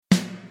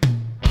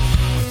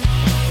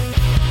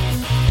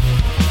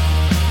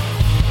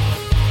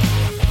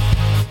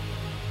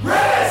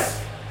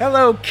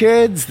Hello,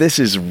 kids. This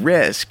is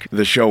Risk,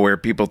 the show where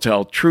people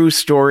tell true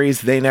stories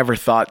they never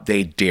thought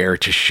they'd dare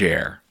to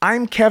share.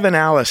 I'm Kevin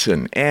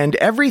Allison, and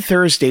every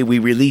Thursday we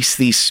release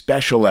these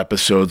special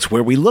episodes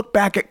where we look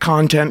back at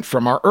content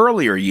from our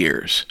earlier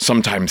years.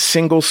 Sometimes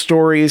single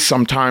stories,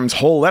 sometimes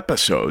whole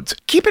episodes.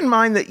 Keep in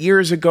mind that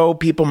years ago,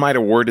 people might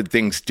have worded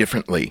things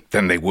differently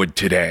than they would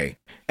today.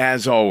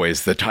 As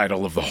always, the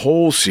title of the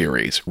whole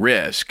series,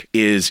 Risk,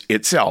 is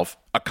itself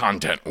a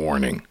content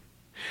warning.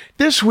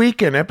 This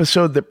week, an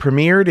episode that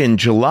premiered in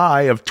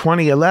July of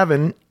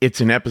 2011,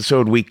 it's an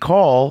episode we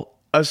call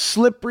A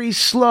Slippery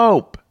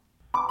Slope.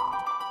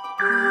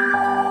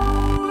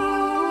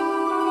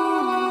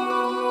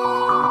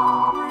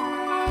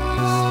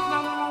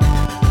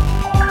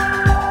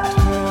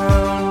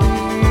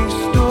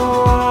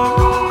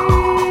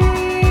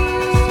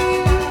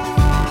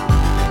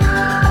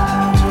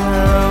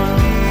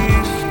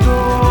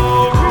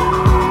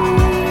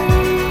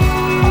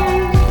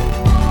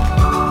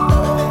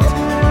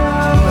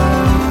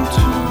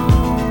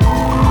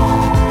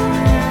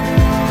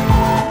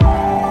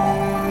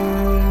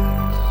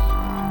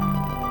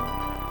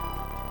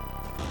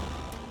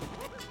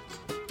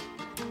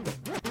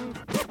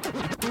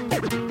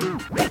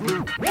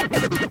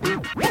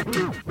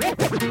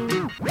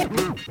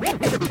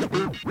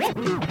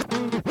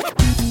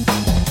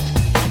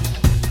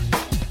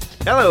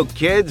 Hello,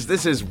 kids.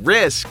 This is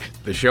Risk,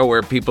 the show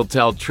where people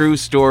tell true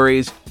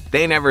stories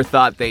they never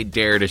thought they'd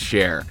dare to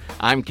share.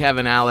 I'm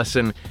Kevin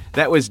Allison.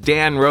 That was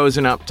Dan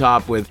Rosen up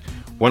top with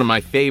one of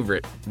my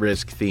favorite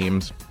Risk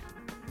themes.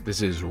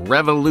 This is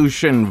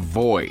Revolution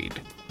Void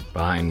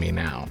behind me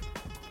now.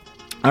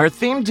 Our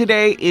theme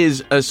today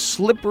is A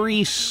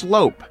Slippery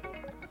Slope.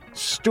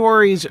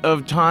 Stories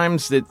of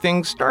times that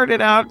things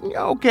started out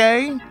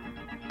okay,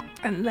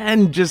 and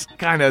then just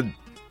kind of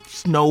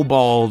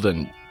snowballed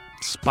and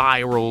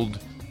spiraled,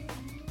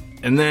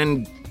 and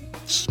then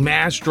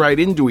smashed right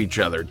into each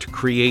other to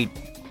create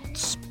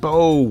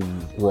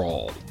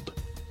Spo-rolled.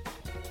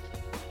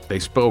 They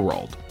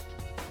Spo-rolled.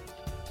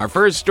 Our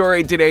first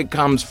story today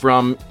comes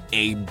from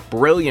a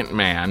brilliant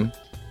man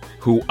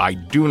who I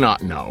do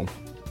not know.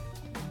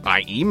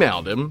 I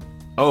emailed him.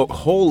 Oh,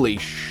 holy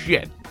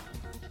shit.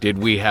 Did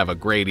we have a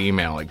great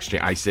email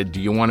exchange? I said,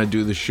 do you want to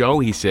do the show?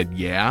 He said,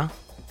 yeah.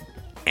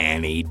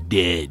 And he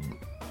did.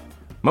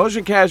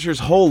 Moshe Kasher's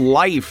whole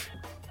life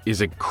is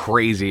a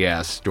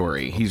crazy-ass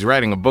story. He's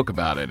writing a book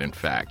about it, in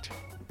fact.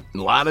 A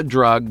lot of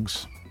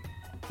drugs,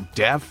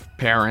 deaf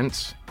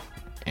parents,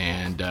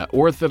 and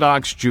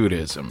Orthodox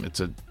Judaism.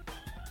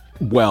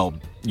 Well,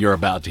 you're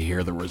about to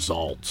hear the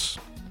results.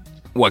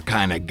 What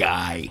kind of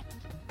guy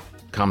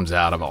comes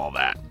out of all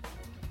that?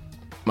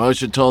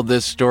 Moshe told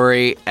this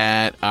story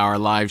at our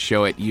live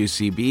show at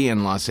UCB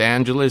in Los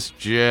Angeles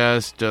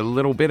just a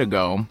little bit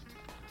ago.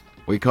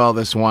 We call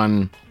this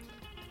one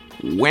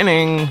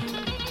Winning.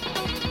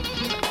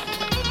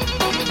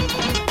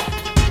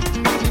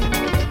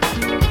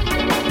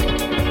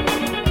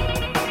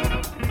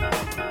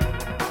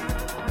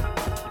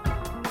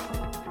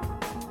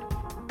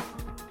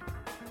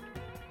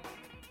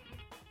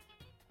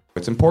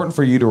 It's important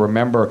for you to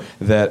remember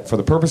that for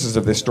the purposes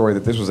of this story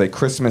that this was a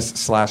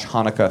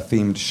Christmas/Hanukkah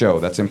themed show.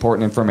 That's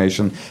important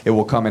information. It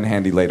will come in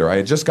handy later. I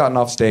had just gotten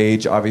off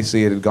stage.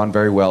 Obviously, it had gone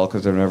very well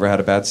because I've never had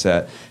a bad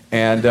set.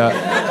 And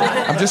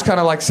I'm just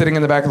kind of like sitting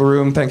in the back of the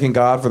room thanking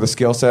God for the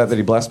skill set that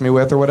he blessed me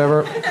with or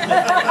whatever.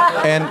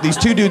 And these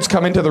two dudes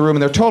come into the room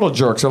and they're total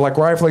jerks. They're like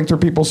rifling through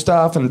people's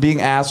stuff and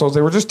being assholes.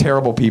 They were just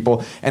terrible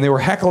people. And they were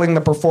heckling the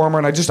performer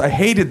and I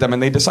hated them.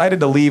 And they decided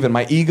to leave and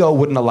my ego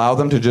wouldn't allow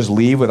them to just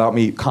leave without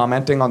me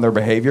commenting on their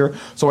behavior.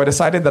 So I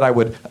decided that I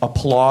would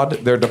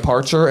applaud their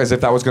departure as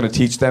if that was going to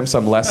teach them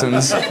some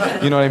lessons.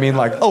 You know what I mean?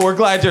 Like, oh, we're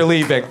glad you're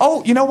leaving.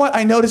 Oh, you know what?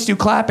 I noticed you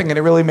clapping and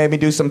it really made me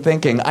do some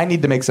thinking. I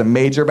need to make some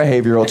major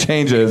behavioral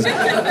changes.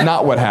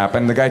 Not what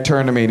happened. The guy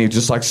turned to me and he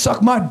just like,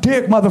 suck my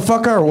dick,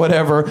 motherfucker, or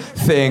whatever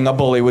thing a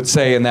bully would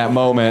say in that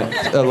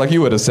moment. Like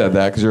you would have said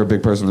that because you're a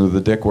big person with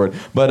the dick word.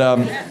 But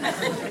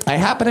I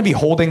happened to be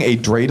holding a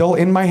dreidel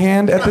in my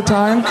hand at the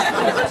time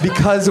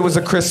because it was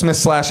a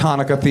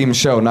Christmas/Hanukkah themed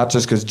show, not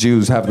just because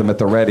Jews have them at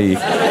the ready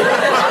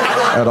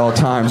at all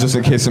times, just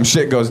in case some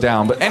shit goes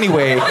down. But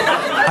anyway,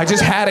 I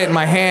just had it in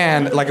my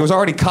hand, like it was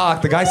already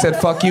cocked. The guy said,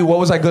 fuck you,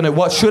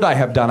 what should I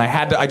have done?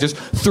 I just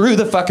threw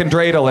the fucking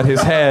dreidel at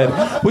his head,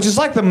 which is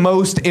like the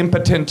most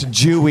impotent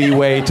Jewy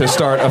way to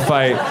start a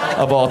fight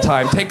of all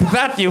time. Take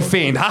that, you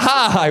fiend,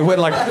 ha-ha! I went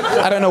like,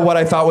 I don't know what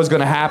I thought was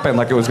gonna happen,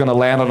 like it was gonna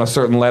land on a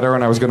certain letter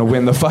and I was gonna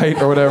win the fight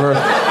or whatever.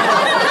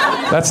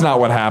 That's not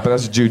what happened.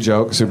 That's a Jew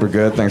joke. Super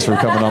good. Thanks for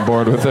coming on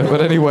board with it. But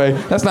anyway,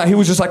 he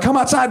was just like, come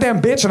outside, damn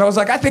bitch. And I was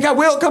like, I think I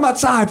will come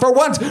outside for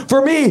once,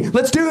 for me.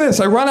 Let's do this.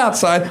 I run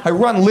outside. I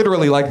run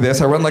literally like this.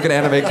 I run like an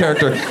anime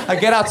character. I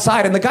get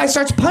outside and the guy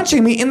starts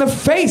punching me in the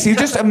face. He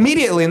just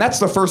immediately, and that's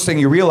the first thing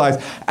you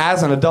realize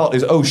as an adult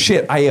is, oh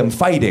shit, I am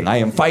fighting.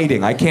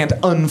 I can't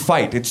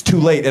unfight. It's too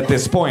late at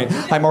this point.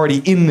 I'm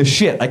already in the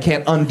shit. I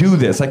can't undo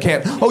this.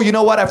 Oh, you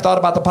know what? I've thought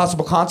about the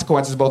possible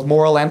consequences, both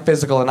moral and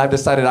physical, and I've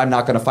decided I'm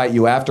not going to fight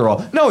you after all.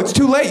 now. No, it's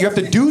too late. You have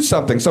to do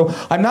something. So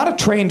I'm not a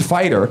trained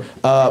fighter,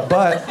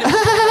 but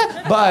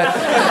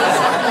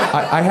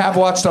I have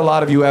watched a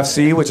lot of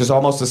UFC, which is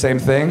almost the same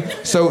thing.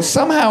 So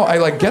somehow I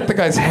like get the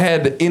guy's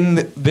head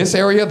in this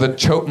area,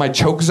 my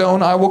choke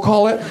zone, I will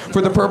call it,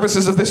 for the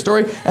purposes of this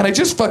story, and I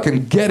just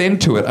fucking get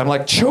into it. I'm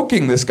like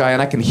choking this guy,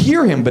 and I can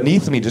hear him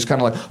beneath me, just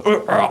kind of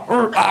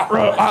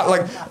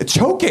like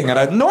choking.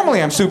 And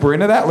normally I'm super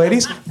into that,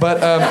 ladies, but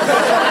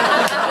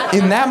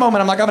in that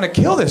moment I'm like, I'm gonna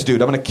kill this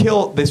dude. I'm gonna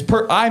kill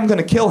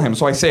him.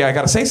 So I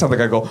gotta say something.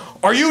 I go,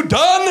 "Are you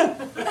done?"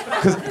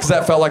 Because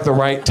that felt like the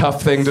right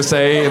tough thing to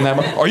say in that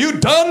moment. "Are you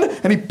done?"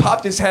 And he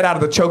popped his head out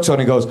of the choke zone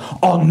and he goes,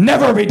 "I'll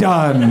never be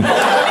done."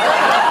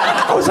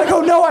 I was like,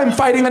 oh no, I'm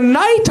fighting a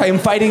knight. I am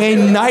fighting a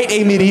knight,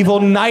 a medieval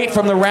knight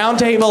from the round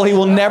table. He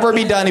will never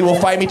be done. He will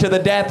fight me to the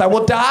death. I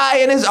will die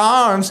in his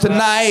arms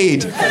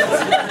tonight.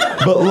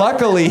 But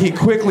luckily, he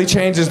quickly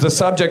changes the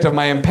subject of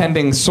my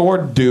impending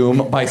sword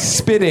doom by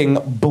spitting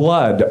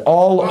blood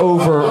all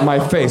over my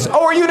face.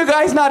 Oh, are you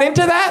guys not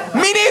into that?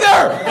 Me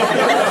neither!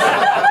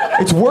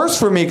 It's worse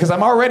for me because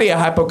I'm already a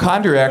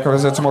hypochondriac, or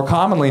as it's more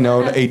commonly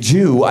known, a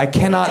Jew. I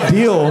cannot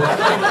deal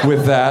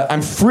with that.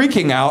 I'm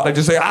freaking out. I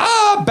just say,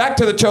 back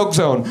to the choke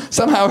zone.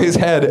 Somehow his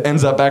head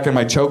ends up back in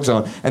my choke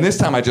zone. And this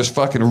time I just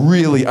fucking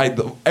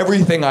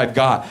everything I've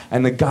got.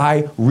 And the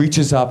guy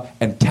reaches up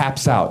and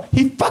taps out.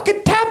 He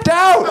fucking tapped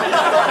out!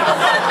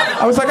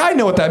 I was like, I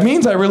know what that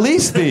means. I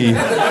release thee.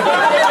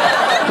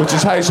 Which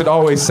is how you should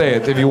always say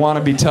it. If you want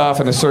to be tough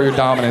and assert your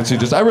dominance, you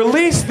just, I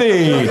release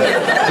thee!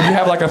 If you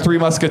have like a Three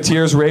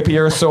Musketeers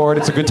rapier sword,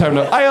 it's a good time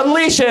to, I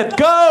unleash it,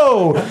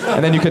 go!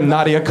 And then you can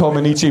Nadia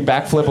Comaneci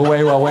backflip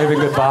away while waving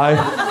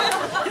goodbye.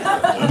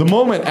 The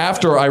moment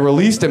after I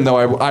released him, though,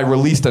 I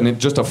released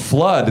just a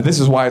flood. This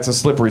is why it's a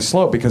slippery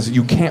slope, because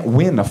you can't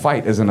win a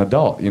fight as an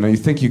adult. You know, you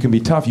think you can be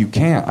tough, you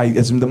can't.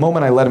 The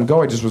moment I let him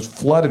go, I just was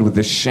flooded with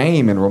this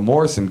shame and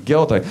remorse and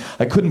guilt.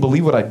 I couldn't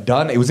believe what I'd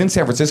done. It was in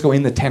San Francisco,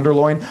 in the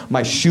Tenderloin.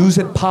 My shoes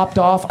had popped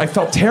off. I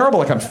felt terrible,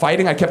 like I'm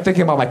fighting. I kept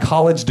thinking about my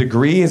college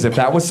degree, as if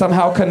that was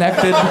somehow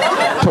connected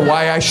to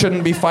why I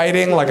shouldn't be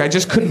fighting. Like, I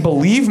just couldn't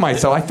believe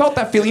myself. I felt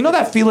that feeling. You know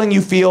that feeling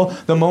you feel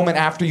the moment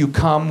after you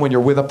come when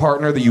you're with a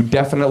partner that you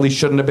definitely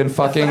shouldn't have been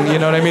fucking, you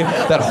know what I mean?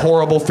 That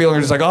horrible feeling.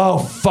 You're just like, oh,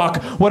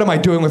 fuck, what am I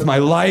doing with my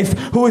life?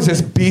 Who is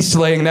this beast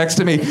laying next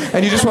to me?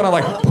 And you just want to,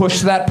 like,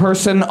 push that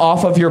person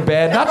off of your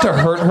bed, not to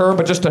hurt her,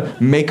 but just to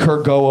make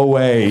her go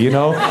away, you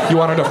know? You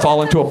want her to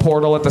fall into a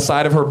portal at the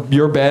side of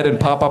your bed and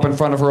pop up in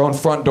front of her own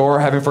front door,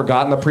 having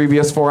forgotten the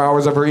previous 4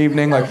 hours of her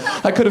evening. Like,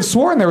 I could have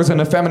sworn there was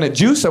an effeminate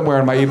Jew somewhere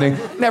in my evening.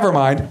 Never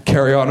mind,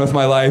 carry on with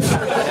my life.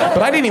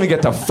 But I didn't even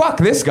get to fuck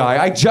this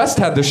guy. I just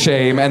had the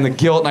shame and the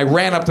guilt, and I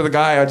ran up to the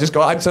guy. I just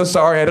go, I'm so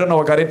sorry, I don't know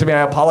what got into me.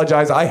 I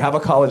apologize. I have a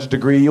college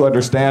degree, you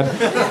understand.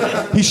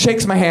 He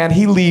shakes my hand.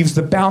 He leaves.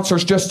 The bouncer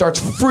just starts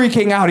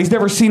freaking out. He's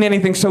never seen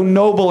anything so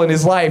noble in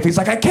his life. He's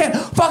like, I can't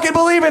fucking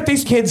believe it.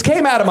 These kids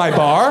came out of my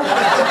bar.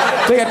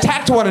 They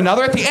attacked one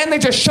another. At the end, they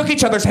just shook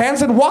each other's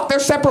hands and walked their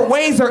separate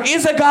ways. There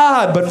is a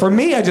God. But for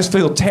me, I just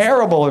feel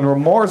terrible and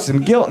remorse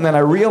and guilt. And then I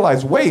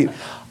realize, wait,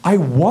 I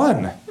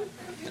won.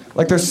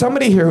 Like, there's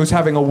somebody here who's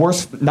having a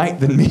worse night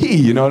than me,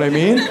 you know what I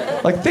mean?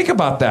 Like, think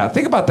about that.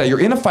 Think about that.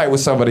 You're in a fight with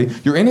somebody.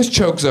 You're in his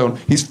choke zone.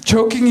 He's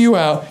choking you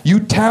out.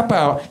 You tap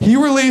out. He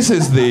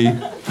releases thee.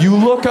 You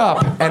look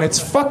up, and it's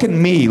fucking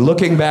me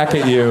looking back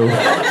at you.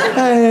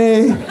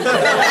 Hey,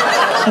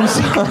 I'm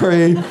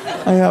sorry.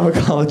 I have a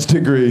college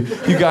degree.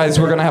 You guys,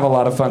 we're going to have a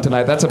lot of fun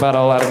tonight. That's about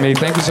all out of me.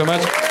 Thank you so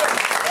much.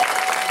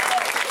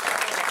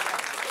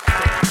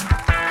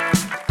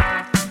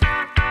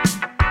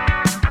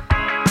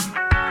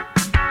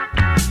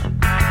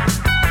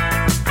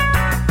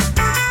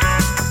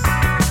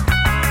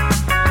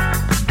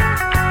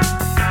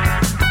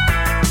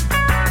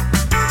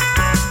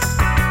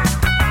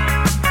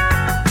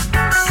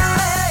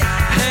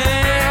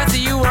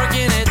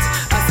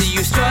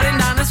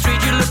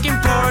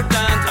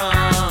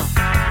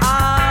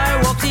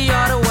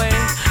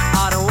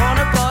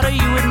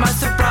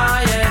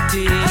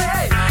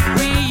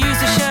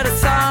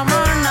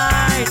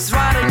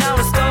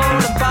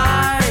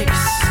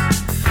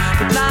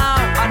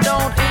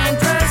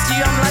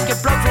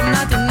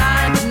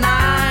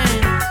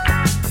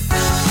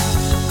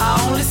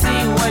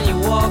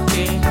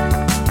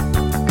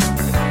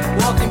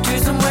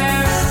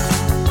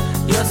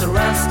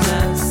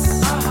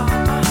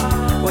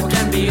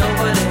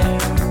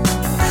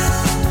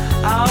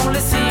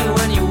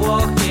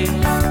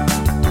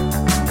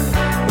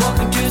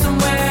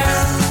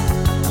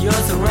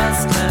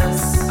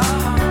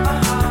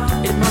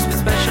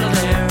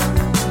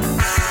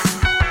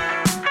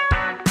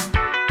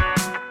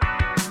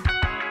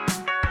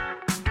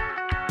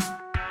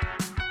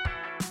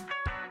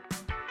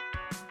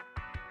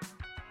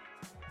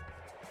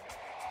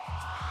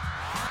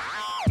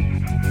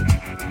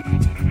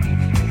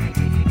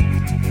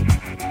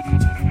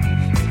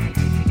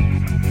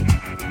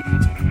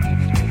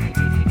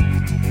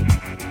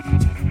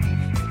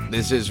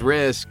 This is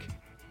Risk.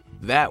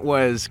 That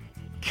was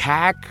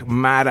Cack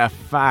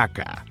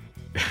Matafaka.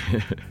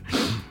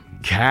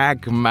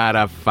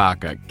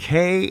 Kakmadafaka.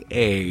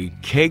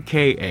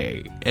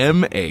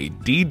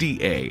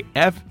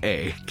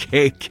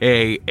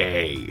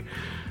 Kakmadafaka.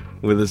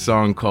 With a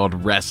song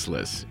called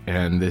Restless.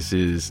 And this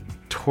is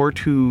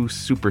Tortu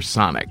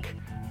Supersonic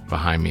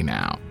behind me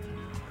now.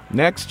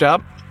 Next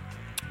up,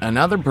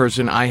 another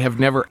person I have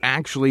never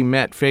actually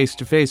met face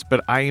to face,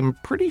 but I am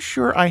pretty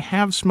sure I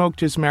have smoked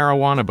his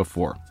marijuana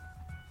before.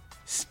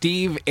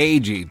 Steve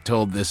Agee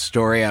told this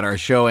story at our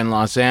show in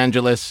Los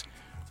Angeles.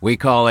 We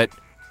call it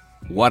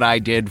What I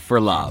Did for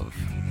Love.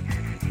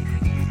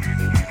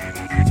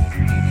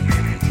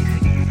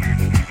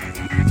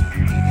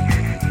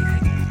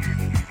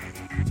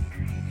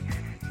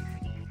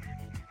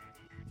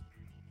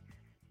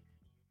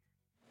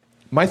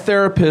 My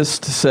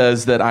therapist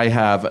says that I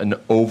have an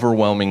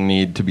overwhelming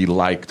need to be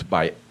liked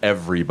by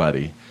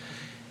everybody.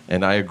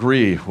 And I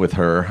agree with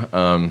her,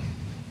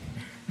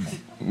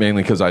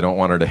 mainly because I don't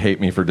want her to hate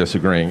me for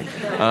disagreeing.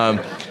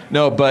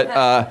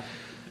 But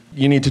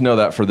you need to know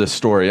that for this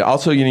story.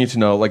 Also, you need to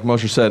know, like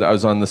Moshe said, I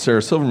was on the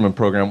Sarah Silverman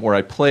program where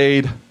I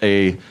played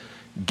a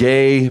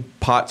gay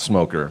pot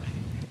smoker.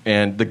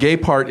 And the gay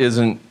part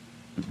isn't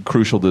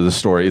crucial to the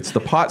story. It's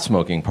the pot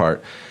smoking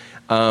part.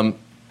 I've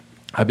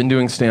been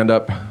doing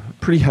stand-up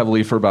pretty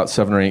heavily for about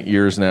 7 or 8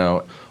 years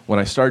now. When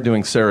I started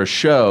doing Sarah's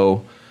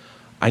show,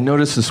 I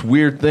noticed this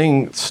weird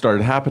thing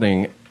started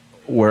happening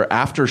where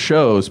after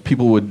shows,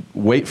 people would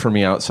wait for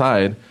me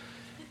outside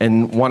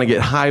and want to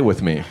get high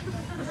with me.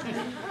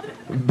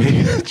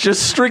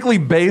 Just strictly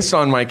based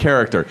on my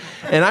character.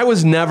 And I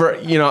was never,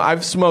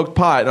 I've smoked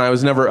pot, and I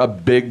was never a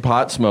big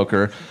pot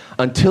smoker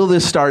until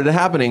this started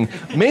happening,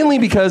 mainly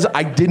because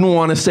I didn't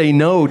want to say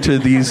no to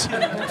these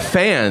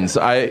fans.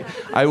 I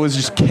was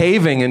just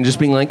caving and just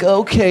being like,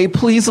 okay,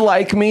 please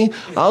like me.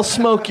 I'll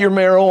smoke your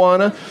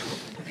marijuana.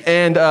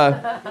 And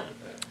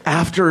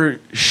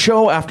after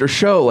show,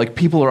 like,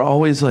 people are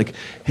always like,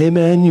 hey,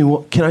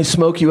 man, can I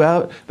smoke you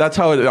out? That's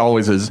how it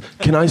always is.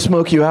 Can I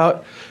smoke you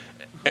out?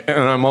 And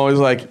I'm always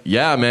like,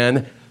 yeah,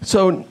 man.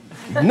 So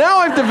now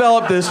I've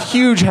developed this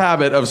huge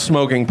habit of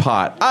smoking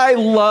pot. I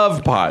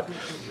love pot.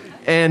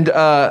 And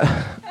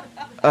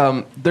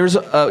there's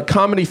a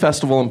comedy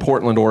festival in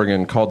Portland,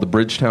 Oregon called the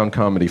Bridgetown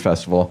Comedy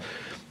Festival.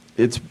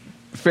 It's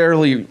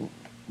fairly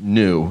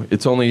new.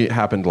 It's only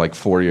happened like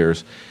 4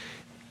 years.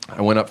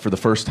 I went up for the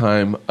first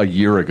time a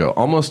year ago,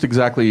 almost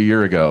exactly a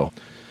year ago.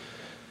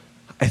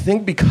 I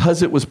think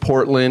because it was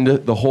Portland,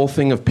 the whole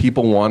thing of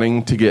people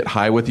wanting to get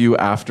high with you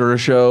after a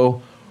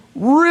show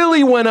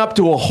really went up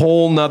to a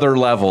whole nother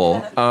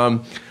level.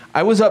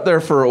 I was up there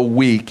for a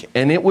week,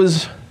 and it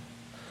was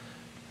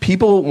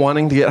people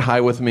wanting to get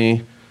high with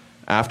me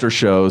after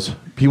shows,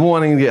 people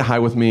wanting to get high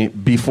with me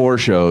before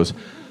shows.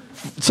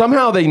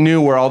 Somehow they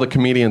knew where all the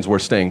comedians were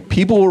staying.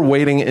 People were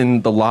waiting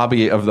in the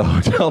lobby of the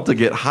hotel to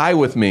get high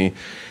with me.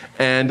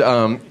 And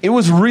it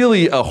was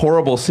really a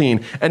horrible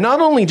scene. And not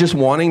only just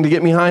wanting to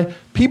get me high,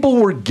 people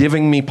were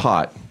giving me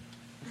pot.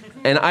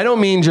 And I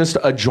don't mean just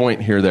a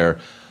joint here or there.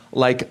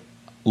 Like,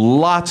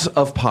 lots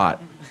of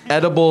pot.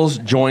 Edibles,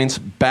 joints,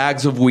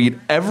 bags of weed,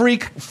 every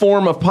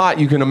form of pot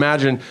you can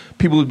imagine.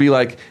 People would be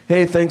like,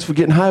 hey, thanks for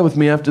getting high with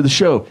me after the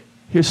show.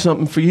 Here's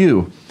something for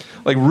you.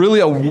 Like, really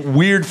a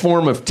weird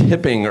form of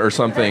tipping or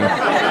something.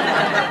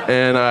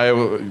 And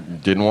I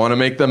didn't want to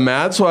make them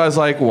mad, so I was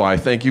like, why,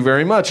 thank you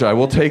very much. I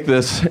will take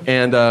this.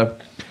 And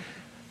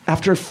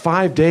after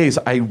 5 days,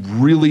 I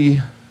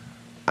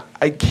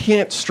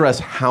can't stress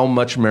how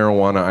much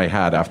marijuana I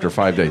had after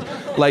 5 days.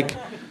 Like,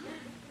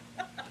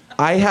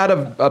 I had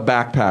a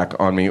backpack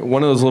on me,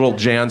 one of those little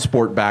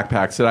JanSport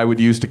backpacks that I would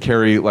use to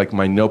carry, like,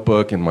 my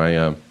notebook and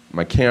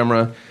my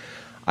camera.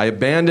 I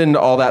abandoned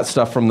all that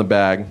stuff from the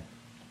bag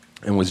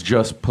and was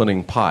just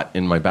putting pot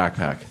in my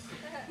backpack.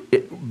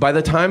 By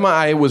the time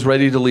I was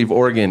ready to leave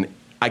Oregon,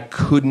 I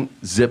couldn't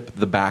zip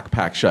the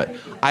backpack shut.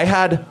 I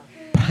had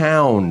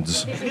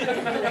pounds.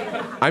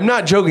 I'm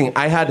not joking.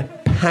 I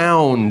had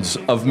pounds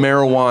of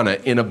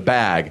marijuana in a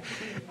bag.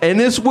 And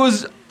this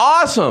was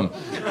awesome.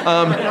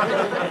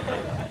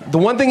 The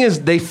one thing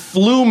is, they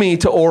flew me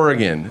to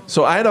Oregon,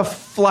 so I had a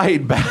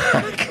flight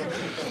back.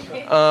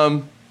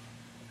 I'm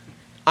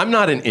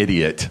not an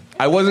idiot.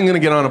 I wasn't going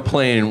to get on a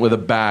plane with a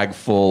bag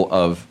full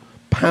of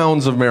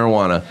pounds of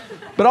marijuana.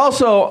 But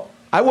also,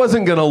 I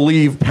wasn't going to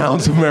leave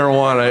pounds of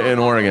marijuana in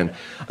Oregon.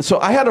 So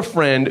I had a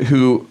friend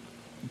who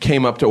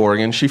came up to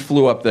Oregon. She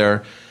flew up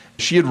there.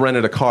 She had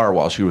rented a car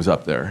while she was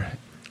up there.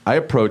 I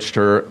approached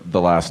her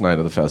the last night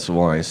of the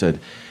festival, and I said,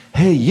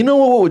 hey, you know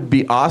what would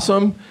be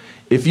awesome?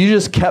 If you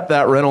just kept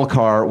that rental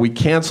car, we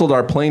canceled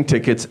our plane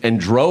tickets and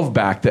drove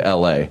back to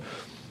L.A.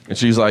 And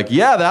she's like,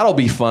 yeah, that'll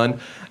be fun.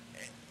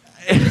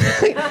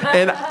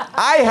 And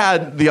I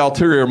had the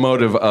ulterior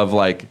motive of,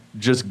 like,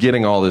 just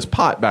getting all this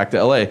pot back to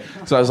L.A.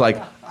 So I was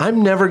like,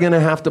 I'm never going to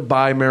have to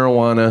buy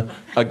marijuana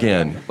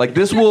again. Like,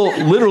 this will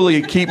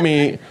literally keep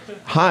me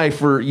high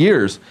for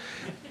years.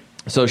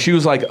 So she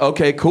was like,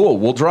 okay, cool,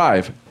 we'll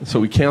drive. So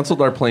we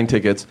canceled our plane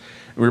tickets.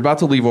 We were about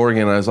to leave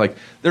Oregon, and I was like,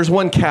 there's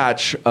one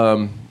catch.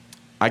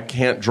 I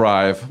can't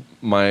drive.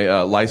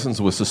 My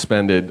license was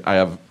suspended. I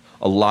have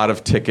a lot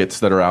of tickets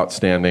that are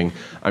outstanding.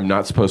 I'm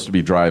not supposed to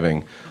be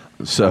driving.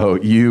 So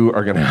you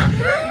are going to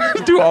have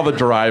to do all the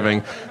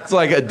driving. It's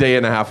like a day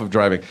and a half of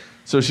driving.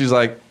 So she's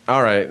like,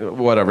 all right,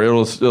 whatever.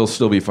 It'll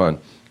still be fun.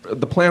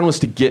 The plan was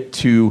to get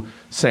to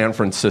San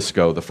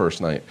Francisco the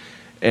first night.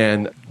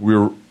 And we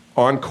were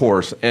on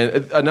course.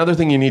 And another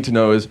thing you need to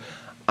know is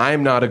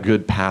I'm not a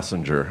good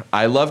passenger.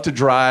 I love to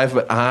drive,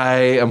 but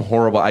I am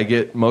horrible. I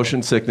get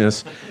motion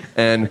sickness.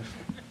 And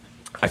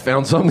I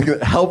found something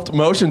that helped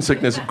motion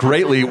sickness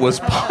greatly was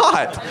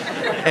pot.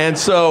 And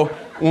so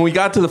when we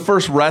got to the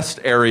first rest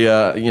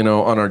area,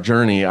 on our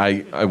journey,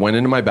 I went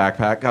into my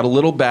backpack, got a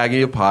little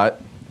baggie of pot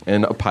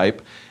and a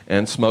pipe,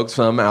 and smoked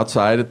some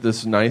outside at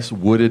this nice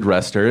wooded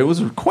rest area. It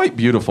was quite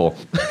beautiful.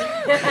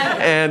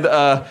 And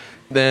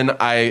then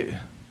I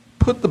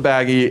put the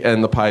baggie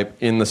and the pipe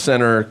in the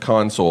center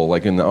console,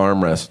 like in the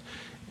armrest.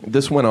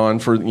 This went on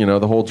for,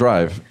 the whole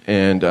drive,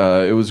 and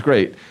it was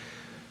great.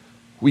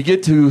 We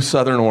get to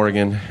Southern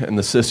Oregon and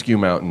the Siskiyou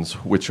Mountains,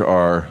 which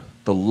are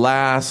the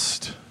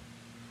last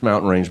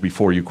mountain range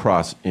before you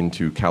cross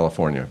into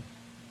California.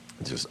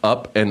 It's just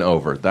up and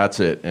over.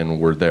 That's it, and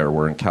we're there.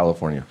 We're in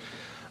California.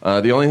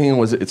 The only thing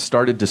was it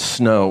started to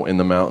snow in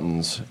the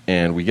mountains,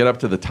 and we get up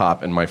to the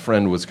top, and my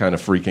friend was kind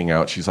of freaking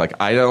out. She's like,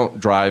 I don't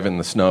drive in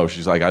the snow.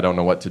 She's like, I don't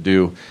know what to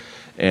do.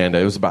 And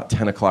it was about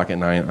 10 o'clock at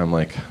night. I'm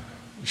like,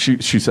 she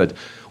said,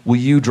 will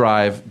you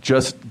drive?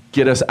 Just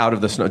get us out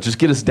of the snow. Just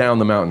get us down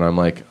the mountain. I'm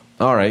like,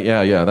 all right,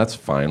 yeah, that's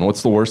fine.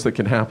 What's the worst that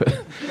can happen?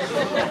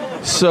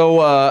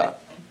 So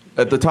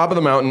at the top of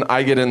the mountain,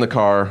 I get in the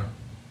car.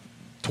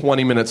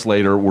 20 minutes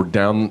later, we're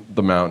down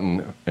the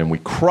mountain, and we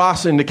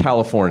cross into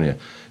California.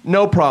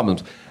 No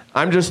problems.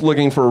 I'm just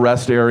looking for a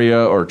rest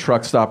area or a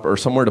truck stop or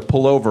somewhere to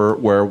pull over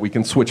where we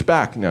can switch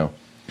back now.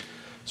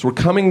 So we're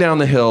coming down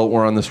the hill.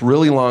 We're on this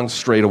really long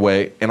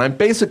straightaway, and I'm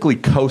basically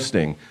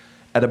coasting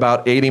at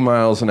about 80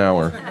 miles an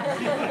hour.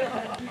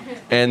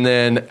 And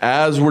then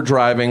as we're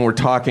driving, we're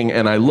talking,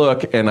 and I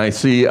look, and I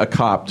see a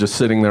cop just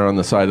sitting there on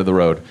the side of the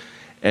road.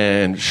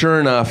 And sure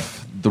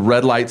enough, the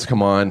red lights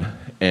come on,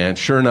 and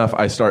sure enough,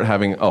 I start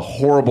having a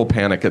horrible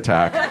panic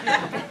attack.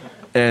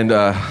 And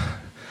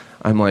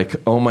I'm like,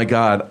 oh my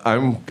God,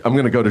 I'm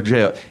going to go to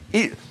jail.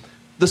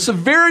 The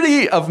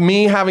severity of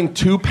me having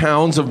 2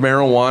 pounds of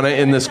marijuana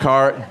in this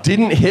car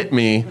didn't hit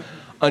me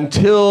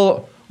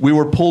until we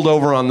were pulled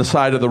over on the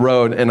side of the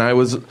road, and I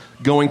was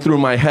going through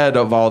my head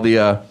of all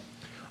the,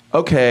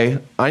 okay,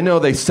 I know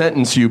they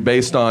sentence you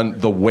based on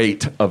the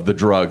weight of the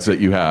drugs that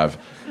you have.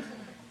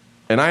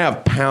 And I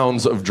have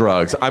pounds of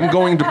drugs. I'm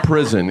going to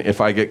prison if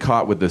I get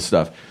caught with this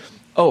stuff.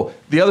 Oh,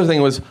 the other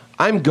thing was,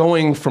 I'm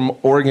going from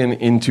Oregon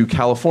into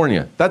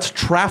California. That's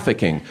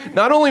trafficking.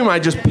 Not only am I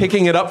just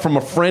picking it up from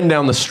a friend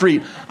down the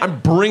street, I'm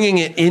bringing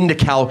it into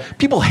California.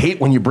 People hate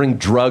when you bring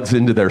drugs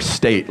into their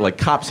state. Like,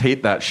 cops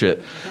hate that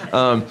shit.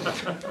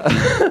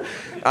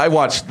 I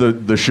watch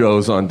the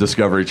shows on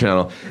Discovery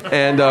Channel.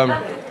 And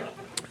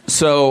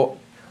so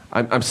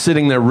I'm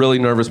sitting there really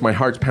nervous. My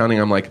heart's pounding.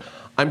 I'm like,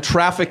 I'm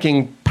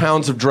trafficking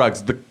pounds of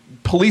drugs. The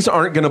police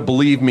aren't going to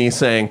believe me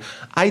saying,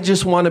 I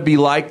just want to be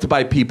liked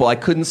by people. I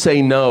couldn't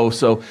say no.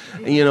 So,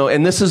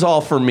 and this is all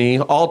for me.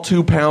 All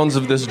 2 pounds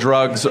of this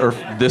drugs are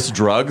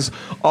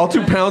all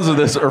 2 pounds of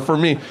this are for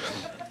me.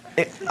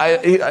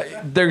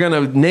 They're going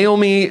to nail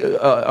me,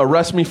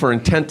 arrest me for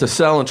intent to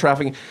sell and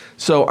trafficking.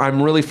 So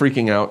I'm really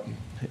freaking out.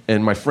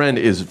 And my friend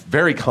is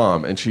very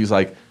calm. And she's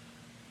like,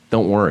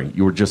 don't worry.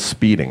 You were just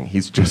speeding.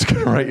 He's just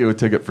going to write you a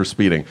ticket for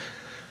speeding.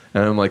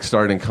 And I'm like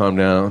starting to calm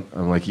down.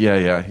 I'm like,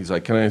 yeah. He's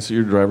like, can I see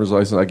your driver's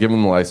license? I give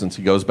him the license.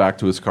 He goes back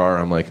to his car.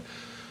 I'm like,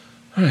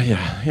 oh,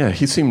 yeah.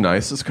 He seemed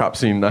nice. This cop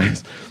seemed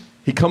nice.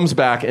 He comes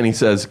back and he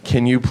says,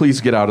 can you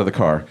please get out of the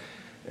car?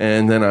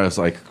 And then I was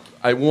like,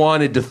 I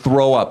wanted to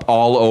throw up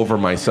all over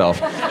myself.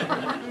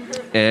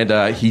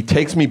 And he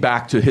takes me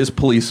back to his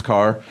police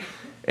car.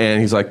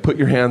 And he's like, put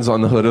your hands on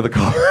the hood of the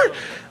car.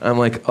 I'm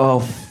like, oh,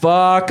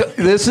 fuck.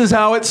 This is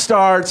how it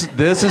starts.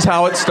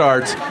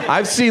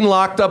 I've seen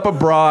Locked Up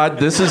Abroad.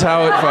 This is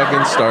how it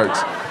fucking starts.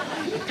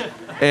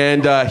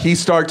 And he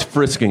starts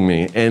frisking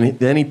me. And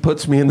then he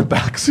puts me in the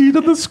back seat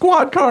of the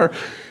squad car.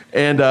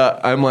 And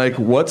I'm like,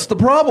 what's the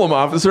problem,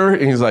 officer?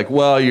 And he's like,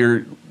 well,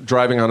 you're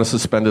driving on a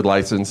suspended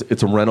license.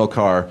 It's a rental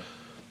car.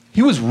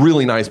 He was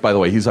really nice, by the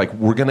way. He's like,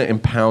 we're going to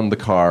impound the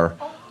car.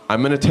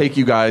 I'm going to take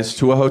you guys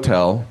to a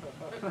hotel.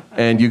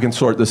 And you can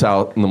sort this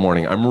out in the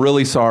morning. I'm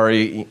really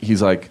sorry.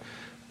 He's like,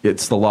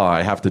 it's the law.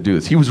 I have to do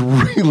this. He was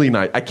really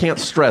nice. I can't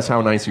stress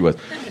how nice he was.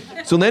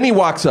 So then he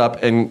walks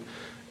up, and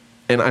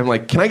I'm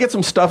like, can I get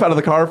some stuff out of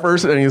the car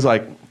first? And he's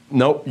like,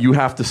 nope, you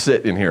have to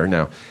sit in here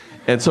now.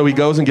 And so he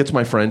goes and gets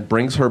my friend,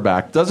 brings her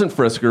back, doesn't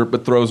frisk her,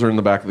 but throws her in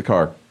the back of the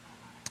car.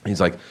 He's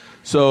like,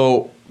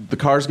 so the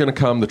car's going to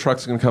come, the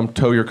truck's going to come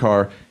tow your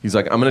car. He's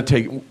like,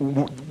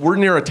 we're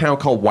near a town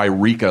called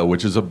Wairika,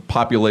 which is a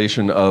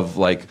population of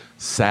like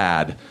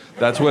sad.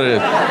 That's what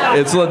it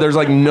is. There's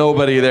like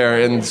nobody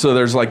there. And so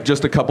there's like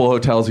just a couple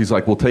hotels. He's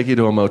like, we'll take you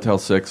to a Motel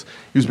 6.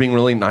 He was being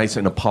really nice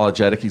and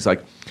apologetic. He's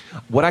like,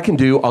 what I can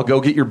do, I'll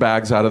go get your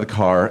bags out of the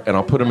car and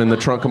I'll put them in the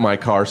trunk of my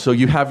car so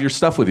you have your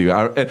stuff with you.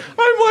 And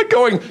I'm like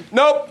going,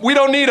 nope, we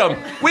don't need them.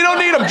 We don't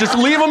need them. Just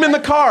leave them in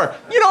the car.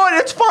 You know what?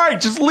 It's fine.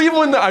 Just leave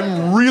them in the...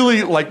 I'm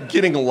really like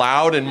getting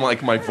loud and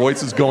like my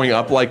voice is going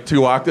up like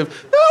 2 octaves.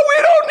 No,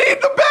 we don't need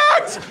the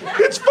bags.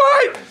 It's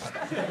fine.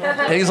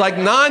 And he's like,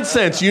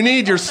 nonsense, you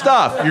need your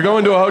stuff. You're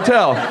going to a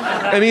hotel.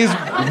 And he's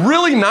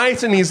really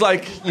nice, and he's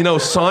like,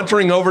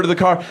 sauntering over to the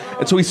car.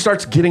 And so he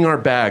starts getting our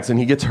bags, and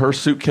he gets her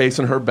suitcase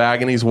and her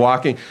bag, and he's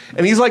walking.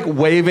 And he's like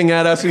waving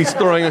at us, and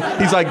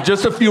he's like,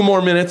 just a few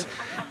more minutes.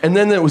 And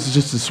then there was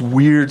just this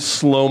weird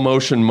slow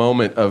motion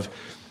moment of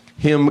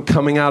him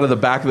coming out of the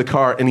back of the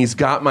car, and he's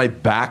got my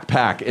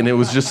backpack, and it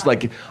was just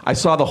like, I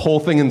saw the whole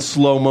thing in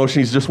slow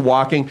motion. He's just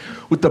walking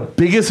with the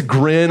biggest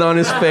grin on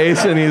his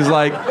face, and he's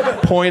like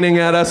pointing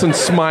at us and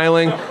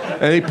smiling,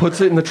 and he puts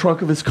it in the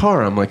trunk of his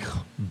car. I'm like,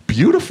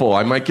 beautiful,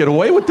 I might get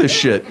away with this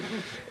shit.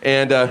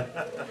 And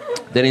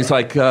then he's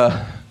like,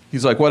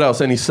 what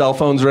else? Any cell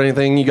phones or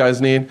anything you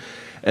guys need?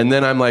 And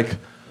then I'm like,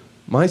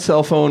 my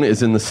cell phone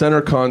is in the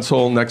center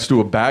console next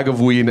to a bag of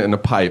weed and a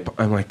pipe.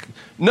 I'm like,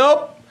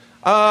 nope.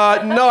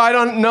 No, I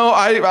don't know.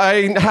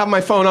 I have my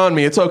phone on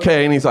me. It's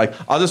okay. And he's like,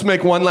 I'll just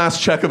make one last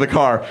check of the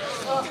car.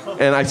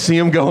 And I see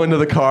him go into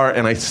the car,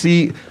 and I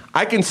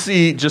can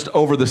see just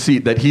over the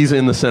seat that he's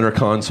in the center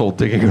console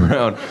digging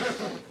around.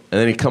 And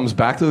then he comes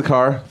back to the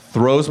car,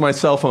 throws my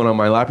cell phone on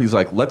my lap. He's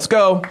like, let's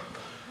go.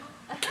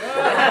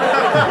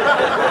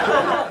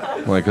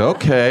 I'm like,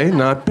 okay,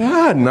 not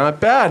bad, not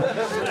bad.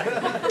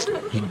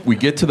 We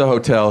get to the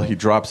hotel. He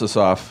drops us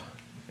off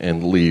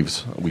and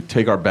leaves. We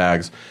take our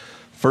bags.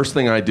 First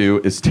thing I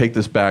do is take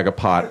this bag of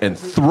pot and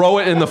throw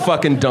it in the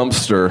fucking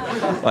dumpster,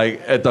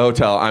 like at the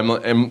hotel.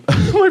 And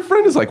my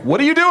friend is like, "What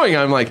are you doing?"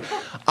 I'm like,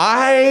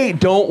 "I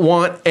don't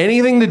want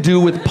anything to do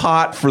with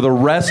pot for the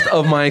rest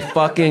of my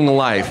fucking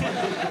life."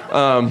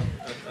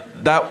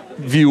 That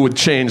view would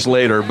change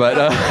later,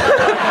 but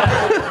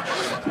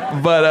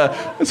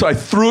so I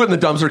threw it in the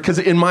dumpster because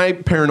in my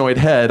paranoid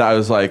head, I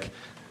was like,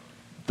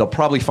 they'll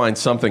probably find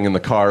something in the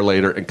car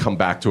later and come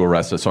back to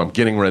arrest us, so I'm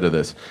getting rid of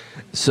this.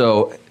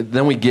 So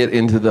then we get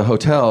into the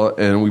hotel,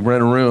 and we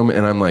rent a room,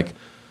 and I'm like,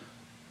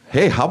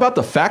 hey, how about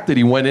the fact that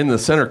he went in the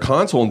center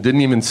console and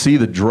didn't even see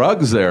the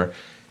drugs there?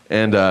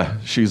 And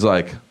she's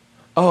like,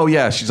 oh,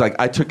 yeah. She's like,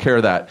 I took care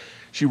of that.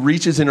 She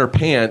reaches in her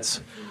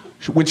pants.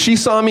 When she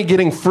saw me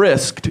getting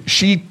frisked,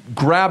 she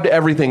grabbed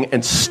everything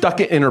and stuck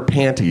it in her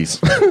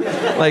panties.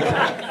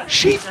 Like,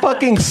 she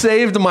fucking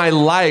saved my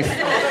life.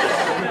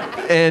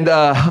 And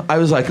I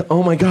was like,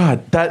 oh my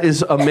God, that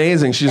is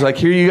amazing. She's like,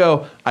 here you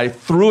go. I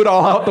threw it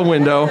all out the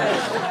window.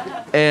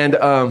 And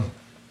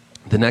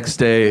the next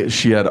day,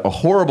 she had a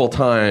horrible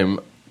time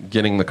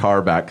getting the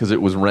car back because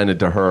it was rented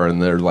to her.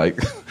 And they're like,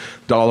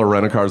 dollar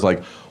rent-a-car's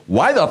like,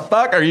 why the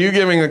fuck are you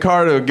giving the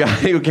car to a guy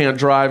who can't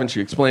drive? And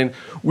she explained,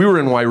 we were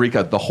in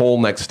Wairika the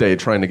whole next day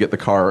trying to get the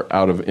car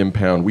out of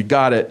impound. We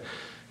got it,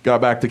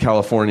 got back to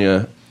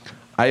California.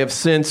 I have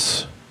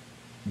since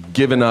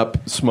given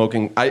up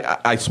smoking.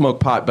 I smoke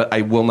pot, but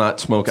I will not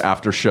smoke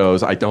after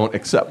shows. I don't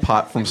accept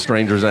pot from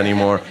strangers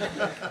anymore.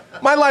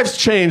 My life's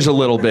changed a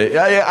little bit.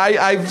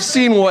 I've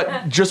seen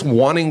what just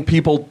wanting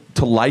people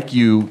to like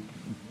you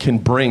can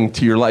bring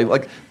to your life.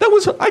 Like,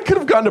 I could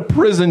have gone to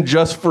prison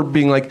just for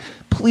being like,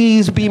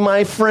 please be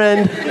my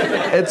friend.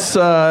 It's,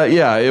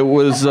 it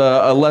was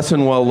a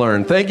lesson well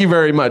learned. Thank you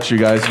very much, you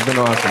guys. You've been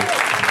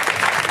awesome.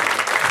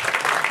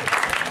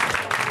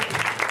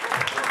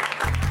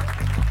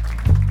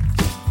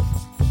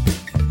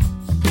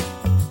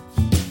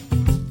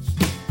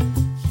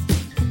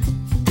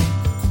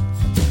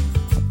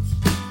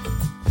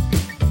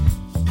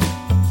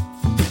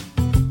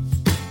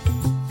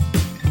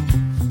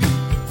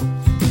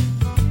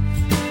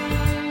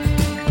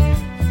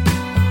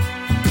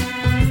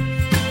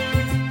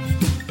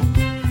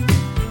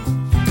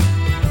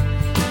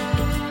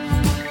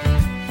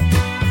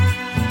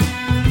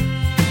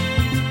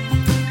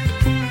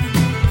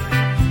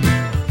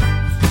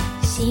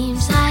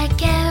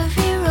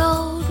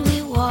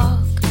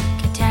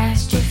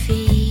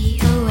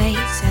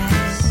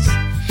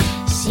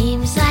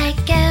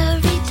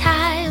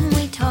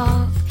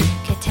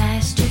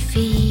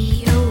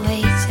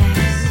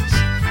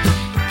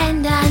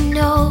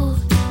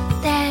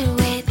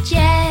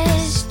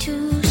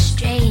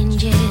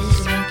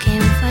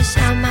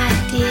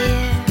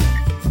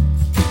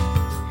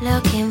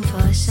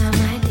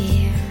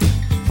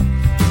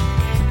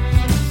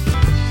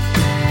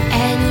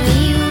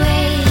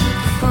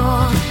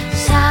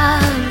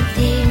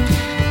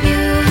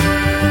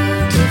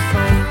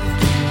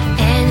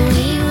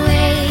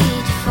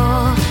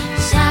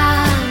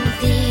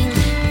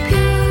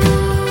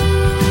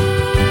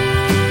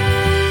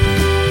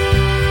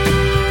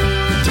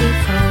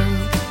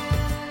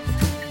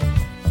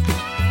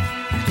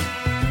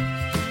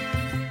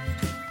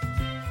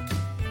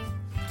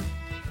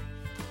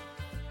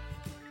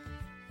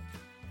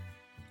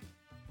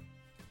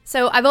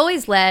 So I've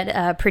always led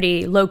a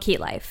pretty low-key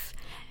life.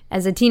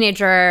 As a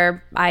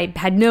teenager, I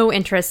had no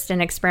interest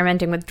in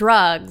experimenting with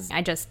drugs.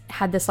 I just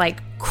had this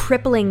like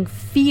crippling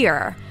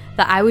fear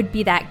that I would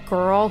be that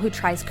girl who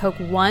tries coke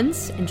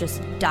once and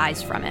just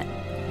dies from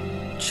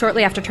it.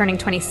 Shortly after turning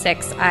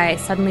 26, I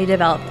suddenly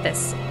developed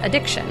this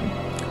addiction.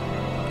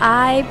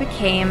 I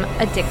became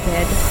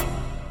addicted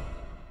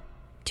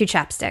to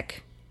chapstick.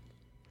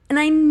 And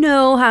I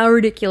know how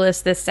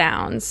ridiculous this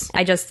sounds.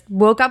 I just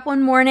woke up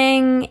one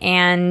morning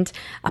and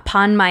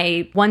upon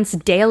my once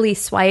daily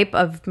swipe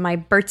of my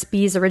Burt's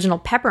Bees original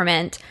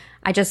peppermint,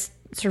 I just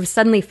sort of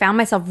suddenly found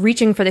myself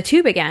reaching for the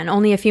tube again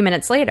only a few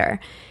minutes later.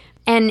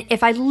 And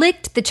if I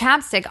licked the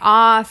chapstick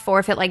off or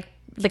if it like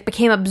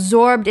became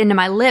absorbed into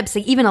my lips,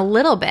 like even a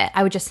little bit,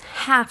 I would just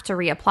have to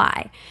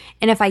reapply.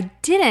 And if I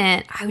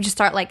didn't, I would just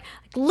start like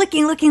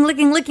licking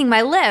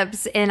my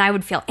lips, and I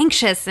would feel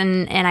anxious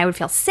and I would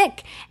feel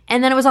sick.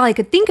 And then it was all I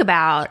could think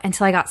about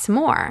until I got some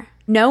more.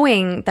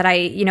 Knowing that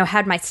I,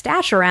 had my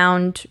stash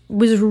around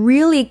was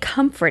really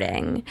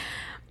comforting.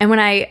 And when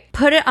I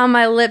put it on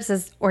my lips,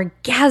 this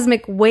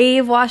orgasmic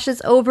wave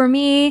washes over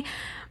me.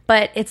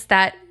 But it's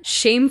that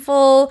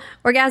shameful,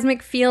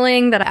 orgasmic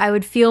feeling that I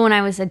would feel when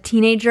I was a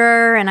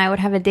teenager and I would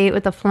have a date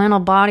with a flannel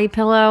body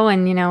pillow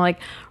and,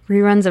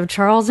 reruns of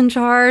Charles in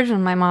Charge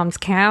on my mom's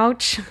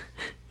couch.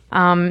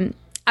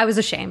 I was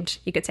ashamed,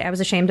 you could say. I was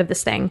ashamed of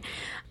this thing.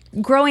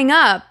 Growing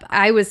up,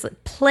 I was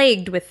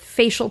plagued with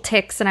facial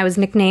tics and I was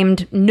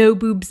nicknamed No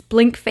Boobs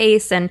Blink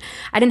Face, and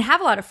I didn't have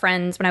a lot of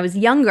friends when I was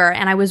younger,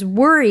 and I was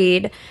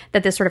worried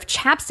that this sort of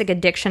chapstick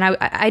addiction,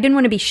 I didn't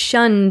want to be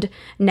shunned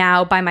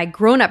now by my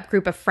grown-up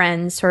group of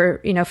friends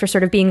for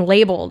sort of being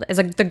labeled as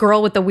the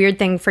girl with the weird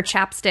thing for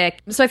chapstick.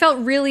 So I felt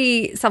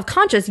really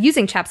self-conscious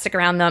using chapstick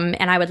around them,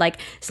 and I would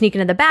sneak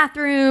into the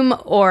bathroom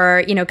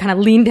or, kind of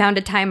lean down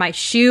to tie my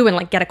shoe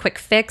and get a quick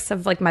fix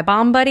of my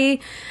bomb buddy.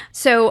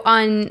 So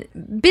on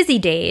busy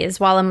days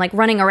while I'm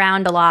running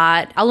around a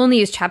lot, I'll only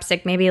use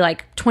chapstick maybe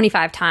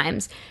 25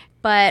 times.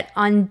 But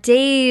on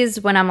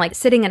days when I'm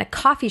sitting in a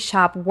coffee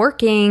shop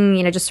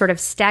working, just sort of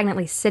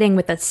stagnantly sitting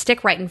with a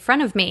stick right in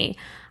front of me,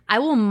 I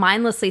will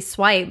mindlessly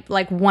swipe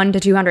 100 to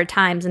 200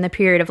 times in the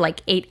period of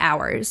 8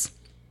 hours.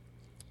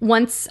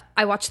 Once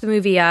I watched the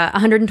movie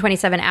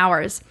 127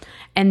 Hours,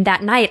 and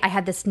that night I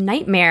had this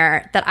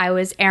nightmare that I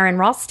was Aaron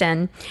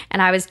Ralston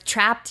and I was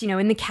trapped,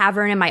 in the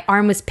cavern and my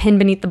arm was pinned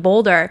beneath the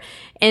boulder.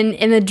 And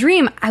in the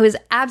dream, I was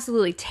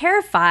absolutely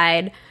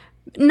terrified,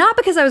 not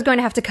because I was going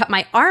to have to cut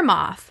my arm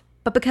off,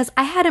 but because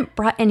I hadn't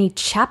brought any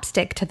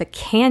chapstick to the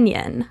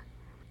canyon.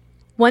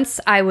 Once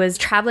I was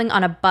traveling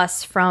on a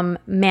bus from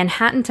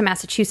Manhattan to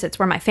Massachusetts,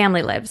 where my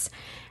family lives,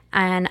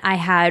 and I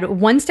had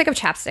one stick of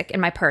chapstick in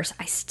my purse.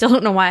 I still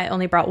don't know why I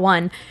only brought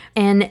one.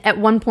 And at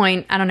one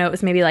point, I don't know, it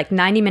was maybe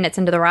 90 minutes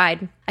into the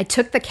ride, I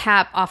took the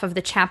cap off of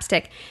the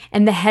chapstick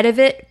and the head of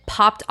it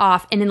popped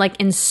off, and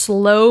in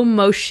slow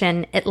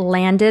motion, it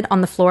landed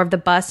on the floor of the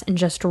bus and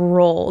just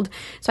rolled.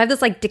 So I have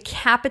this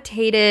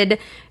decapitated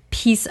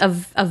piece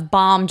of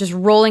bomb just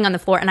rolling on the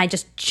floor, and I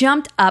just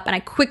jumped up and I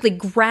quickly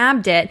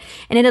grabbed it,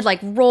 and it had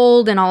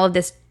rolled in all of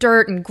this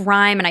dirt and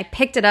grime, and I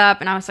picked it up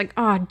and I was like,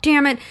 oh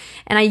damn it,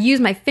 and I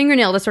used my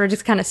fingernail to sort of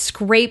just kind of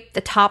scrape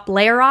the top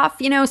layer off,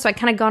 so I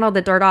kind of got all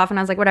the dirt off, and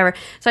I was like, whatever.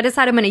 So I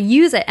decided I'm going to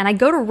use it, and I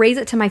go to raise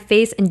it to my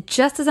face, and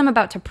just as I'm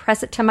about to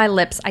press it to my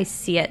lips, I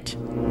see it.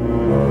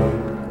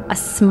 A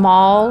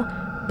small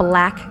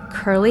black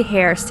curly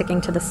hair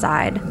sticking to the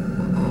side.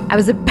 I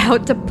was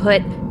about to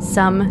put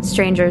some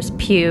stranger's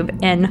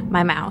pube in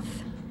my mouth.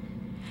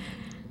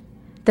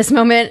 This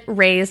moment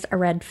raised a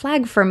red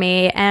flag for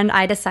me, and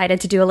I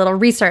decided to do a little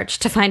research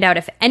to find out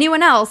if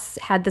anyone else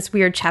had this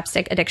weird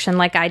chapstick addiction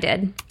like I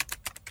did.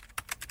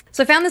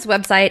 So I found this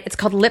website. It's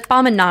called Lip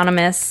Balm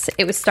Anonymous.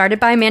 It was started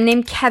by a man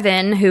named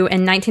Kevin, who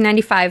in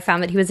 1995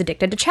 found that he was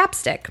addicted to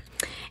chapstick.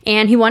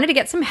 And he wanted to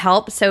get some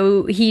help,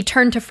 so he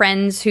turned to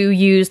friends who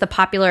use the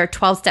popular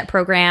 12-step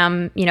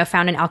program,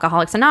 found in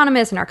Alcoholics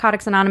Anonymous and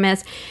Narcotics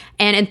Anonymous.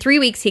 And in 3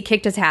 weeks, he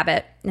kicked his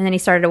habit, and then he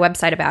started a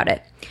website about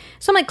it.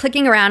 So I'm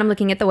clicking around, I'm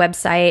looking at the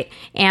website,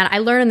 and I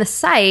learned on the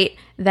site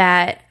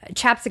that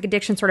chapstick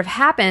addiction sort of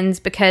happens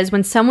because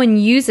when someone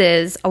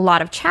uses a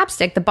lot of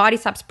chapstick, the body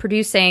stops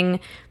producing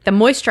the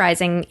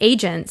moisturizing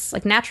agents,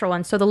 natural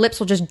ones, so the lips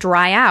will just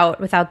dry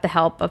out without the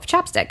help of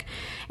chapstick.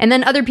 And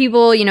then other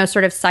people,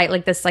 sort of cite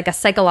a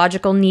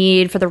psychological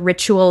need for the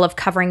ritual of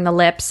covering the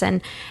lips,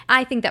 and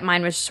I think that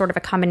mine was sort of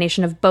a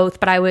combination of both,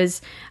 but I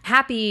was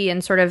happy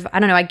and sort of, I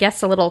don't know, I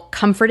guess a little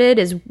comforted,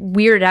 as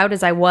weirded out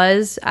as I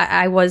was.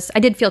 I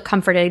did feel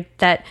comforted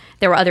that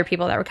there were other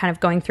people that were kind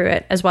of going through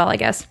it as well, I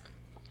guess.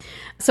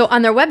 So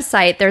on their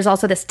website, there's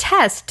also this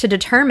test to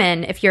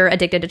determine if you're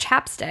addicted to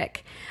chapstick.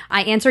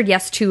 I answered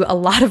yes to a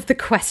lot of the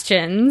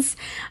questions.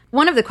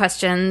 One of the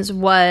questions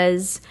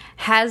was,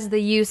 has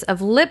the use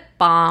of lip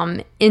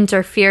balm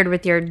interfered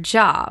with your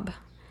job?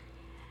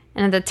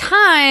 And at the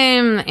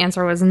time, the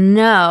answer was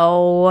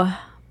no,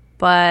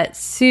 but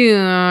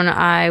soon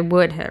I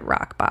would hit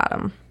rock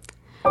bottom.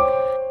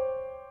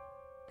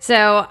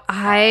 So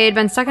I'd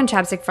been stuck on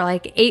chapstick for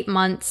like 8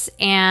 months,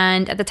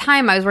 and at the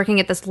time I was working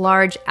at this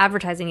large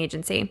advertising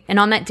agency. And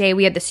on that day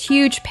we had this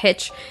huge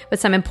pitch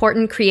with some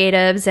important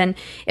creatives, and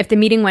if the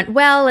meeting went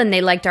well and they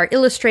liked our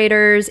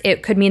illustrators,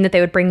 it could mean that they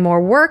would bring more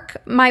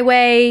work my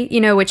way,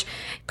 which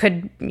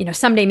could,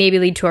 someday maybe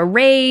lead to a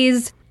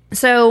raise.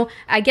 So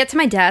I get to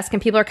my desk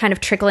and people are kind of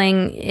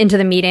trickling into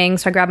the meeting.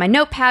 So I grab my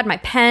notepad, my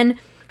pen,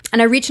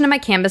 and I reach into my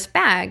canvas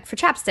bag for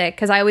chapstick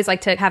because I always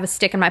like to have a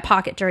stick in my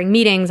pocket during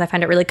meetings. I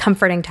find it really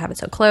comforting to have it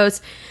so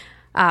close.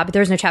 But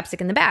there was no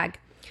chapstick in the bag.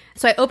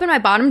 So I open my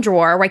bottom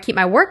drawer where I keep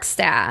my work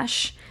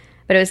stash,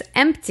 but it was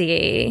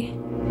empty.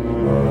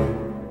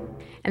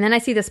 And then I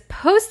see this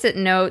Post-it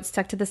note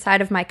stuck to the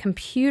side of my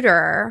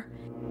computer.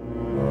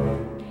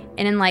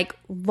 And in like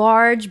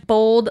large,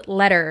 bold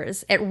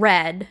letters, it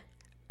read,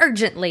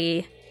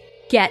 "Urgently,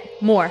 get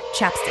more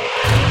chapstick."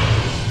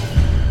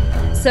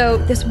 So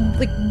this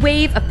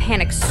wave of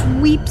panic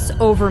sweeps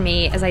over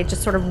me as I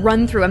just sort of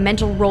run through a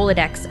mental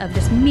Rolodex of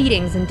just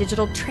meetings and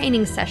digital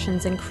training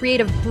sessions and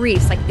creative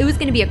briefs. It was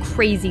going to be a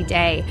crazy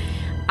day.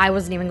 I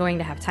wasn't even going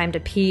to have time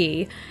to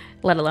pee,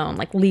 let alone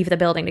leave the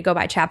building to go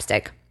buy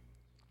chapstick.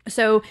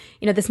 So,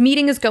 this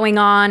meeting is going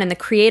on and the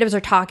creatives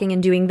are talking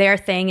and doing their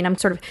thing. And I'm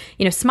sort of,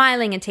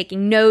 smiling and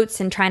taking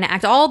notes and trying to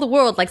act all the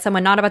world like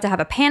someone not about to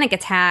have a panic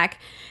attack.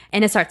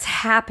 And it starts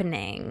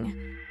happening.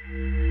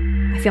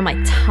 I feel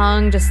my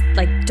tongue just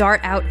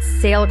dart out,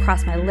 sail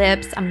across my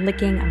lips. I'm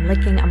licking.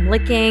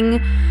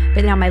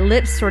 But now my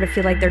lips sort of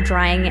feel like they're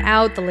drying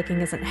out. The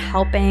licking isn't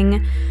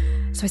helping.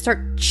 So I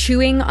start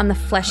chewing on the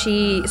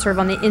fleshy, sort of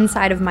on the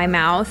inside of my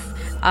mouth,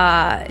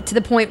 to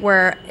the point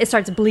where it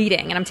starts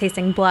bleeding and I'm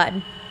tasting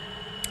blood.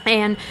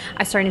 And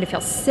I'm starting to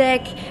feel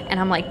sick and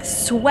I'm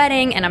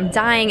sweating and I'm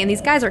dying. And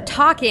these guys are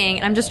talking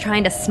and I'm just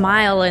trying to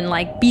smile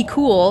and be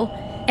cool.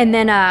 And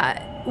then,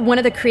 one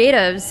of the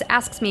creatives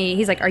asks me,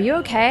 he's like, "Are you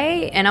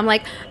okay?" And I'm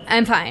like,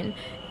 "I'm fine."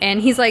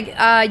 And he's like,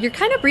 "You're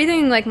kind of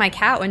breathing like my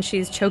cat when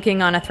she's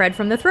choking on a thread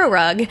from the throw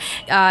rug.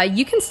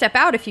 You can step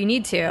out if you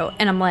need to."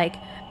 And I'm like,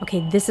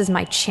 okay, this is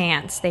my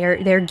chance.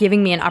 They're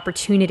giving me an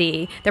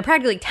opportunity. They're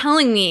practically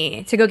telling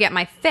me to go get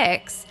my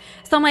fix.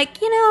 So I'm like,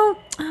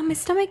 my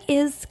stomach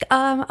is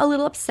a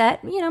little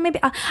upset. Maybe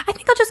I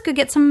think I'll just go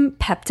get some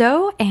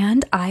Pepto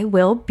and I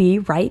will be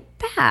right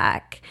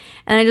back.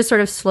 And I just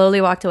sort of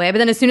slowly walked away. But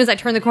then as soon as I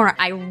turned the corner,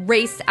 I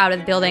raced out of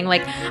the building.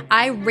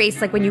 I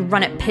raced when you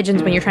run at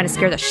pigeons when you're trying to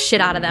scare the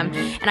shit out of them.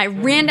 And I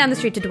ran down the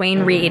street to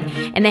Duane Reade,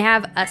 and they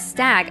have a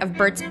stack of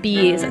Burt's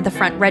Bees at the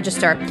front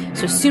register.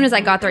 So as soon as I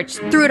got there, I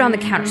just threw it on the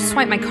counter,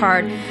 swiped my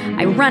card.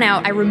 I run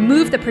out, I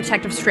removed the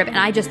protective strip, and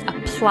I just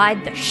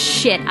applied the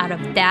shit out of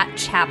that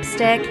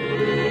chapstick.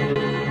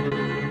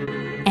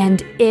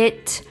 And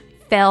it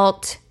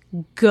felt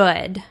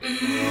good.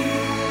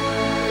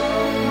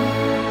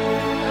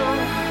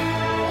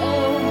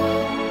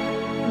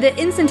 The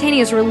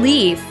instantaneous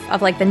relief of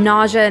the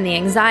nausea and the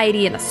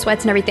anxiety and the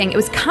sweats and everything, it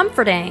was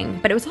comforting,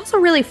 but it was also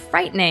really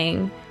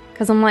frightening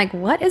because I'm like,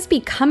 what is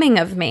becoming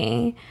of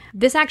me?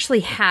 This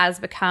actually has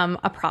become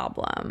a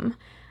problem.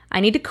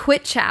 I need to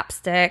quit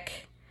chapstick.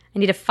 I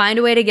need to find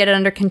a way to get it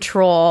under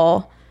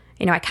control.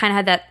 I kind of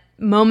had that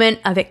moment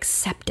of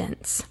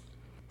acceptance.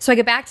 So I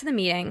get back to the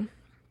meeting.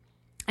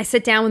 I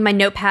sit down with my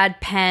notepad,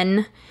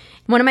 pen.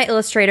 One of my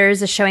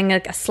illustrators is showing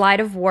a slide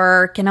of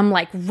work, and I'm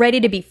ready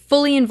to be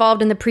fully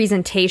involved in the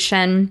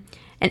presentation,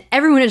 and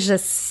everyone is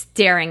just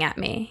staring at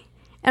me.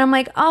 And I'm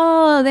like,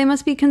 oh, they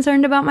must be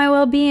concerned about my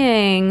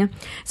well-being.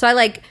 So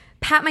I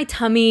pat my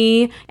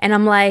tummy, and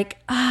I'm like,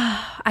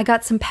 oh, I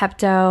got some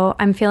Pepto.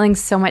 I'm feeling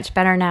so much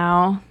better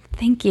now.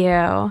 Thank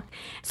you.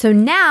 So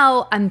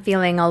now I'm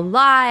feeling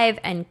alive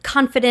and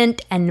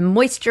confident and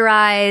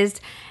moisturized.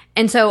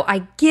 And so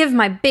I give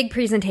my big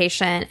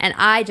presentation and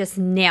I just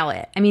nail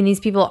it. I mean, these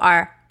people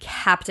are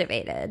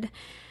captivated.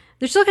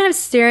 They're still kind of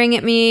staring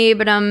at me,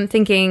 but I'm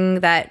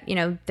thinking that,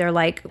 they're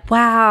like,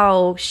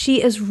 wow,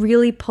 she is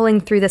really pulling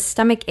through the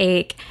stomach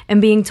ache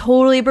and being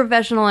totally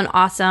professional and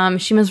awesome.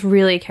 She must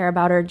really care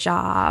about her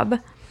job.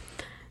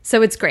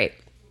 So it's great.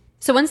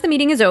 So once the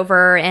meeting is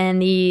over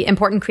and the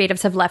important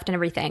creatives have left and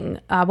everything,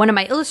 one of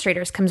my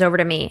illustrators comes over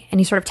to me and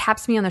he sort of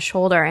taps me on the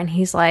shoulder and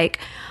he's like,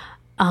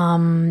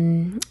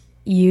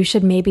 you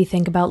should maybe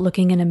think about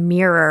looking in a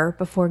mirror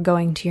before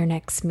going to your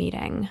next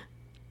meeting.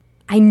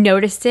 I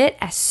noticed it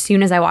as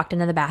soon as I walked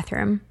into the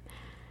bathroom.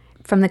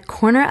 From the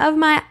corner of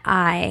my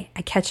eye,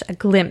 I catch a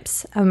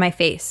glimpse of my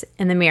face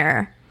in the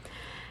mirror.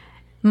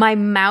 My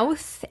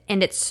mouth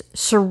and its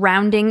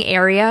surrounding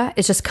area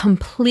is just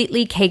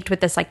completely caked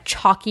with this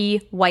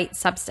chalky white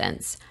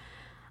substance.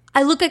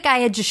 I look like I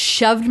had just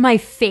shoved my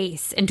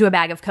face into a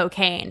bag of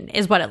cocaine,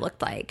 is what it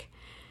looked like.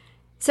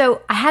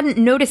 So I hadn't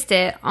noticed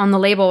it on the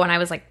label when I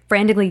was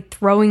frantically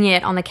throwing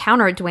it on the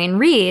counter at Duane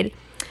Reade.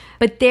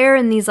 But there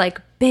in these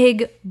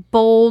big,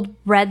 bold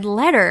red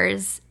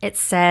letters, it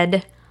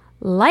said,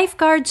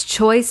 Lifeguard's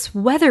Choice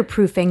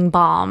Weatherproofing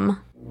Balm.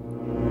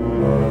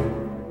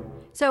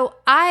 So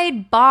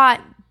I'd bought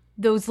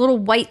those little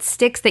white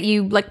sticks that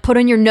you put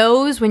on your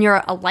nose when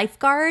you're a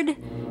lifeguard.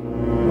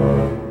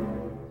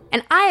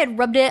 and I had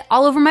rubbed it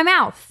all over my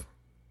mouth.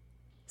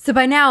 So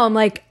by now I'm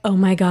like, oh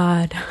my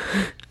God,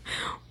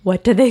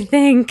 what do they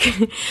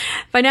think?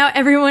 By now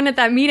everyone at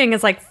that meeting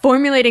is like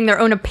formulating their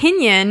own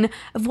opinion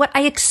of what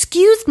I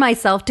excused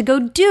myself to go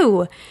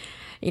do.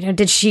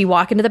 Did she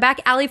walk into the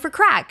back alley for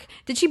crack?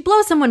 Did she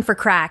blow someone for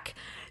crack?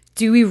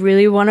 Do we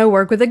really want to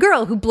work with a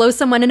girl who blows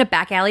someone in a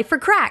back alley for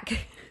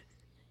crack?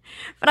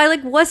 But I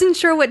wasn't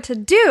sure what to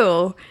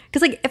do.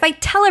 Because if I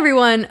tell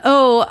everyone,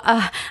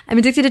 I'm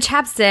addicted to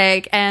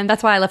chapstick and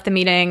that's why I left the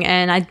meeting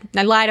and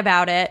I lied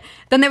about it,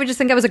 then they would just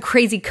think I was a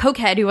crazy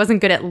cokehead who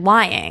wasn't good at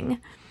lying.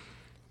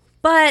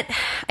 But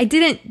I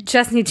didn't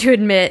just need to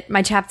admit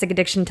my chapstick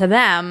addiction to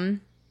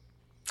them.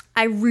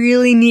 I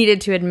really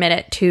needed to admit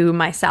it to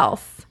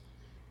myself.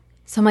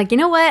 So I'm like, you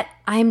know what?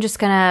 I'm just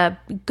going to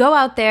go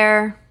out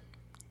there,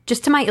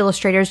 just to my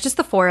illustrators, just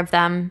the 4 of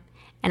them,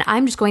 and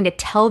I'm just going to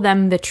tell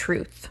them the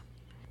truth.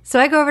 So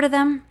I go over to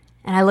them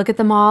and I look at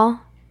them all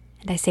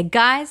and I say,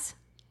 guys,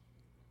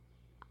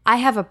 I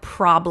have a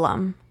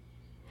problem.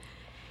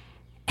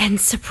 And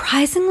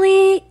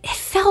surprisingly, it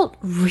felt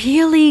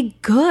really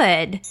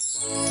good.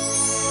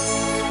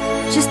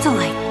 Just to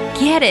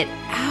get it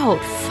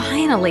out,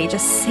 finally,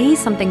 just say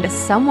something to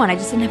someone. I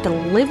just didn't have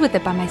to live with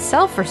it by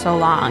myself for so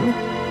long.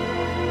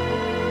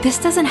 This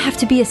doesn't have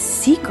to be a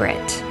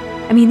secret.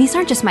 I mean, these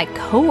aren't just my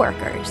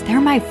coworkers, they're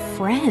my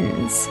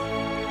friends.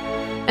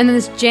 And then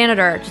this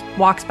janitor just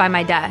walks by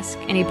my desk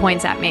and he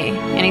points at me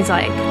and he's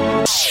like,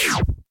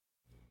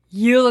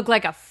 you look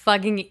like a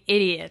fucking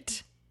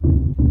idiot.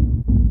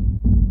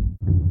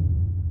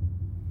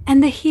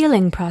 And the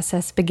healing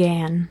process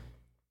began.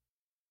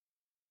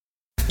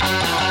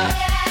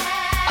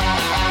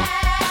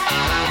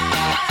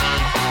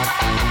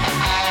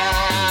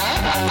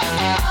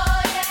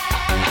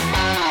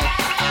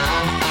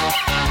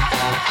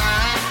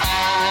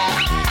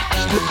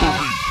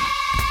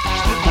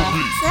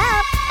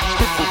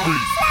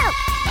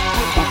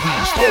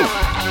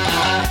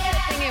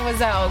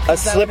 A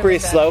slippery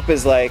slope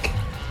is like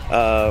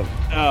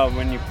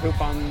when you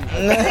poop on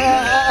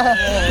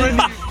when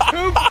you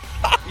poop,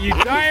 you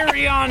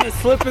diarrhea on a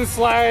slip and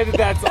slide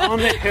that's on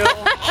the hill.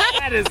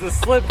 That is a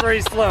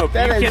slippery slope. You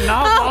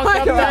cannot walk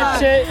up that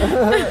shit.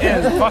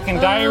 It is fucking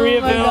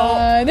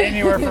diarrheaville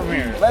anywhere from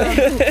here.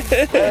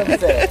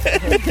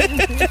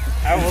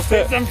 I will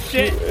say some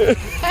shit.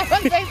 I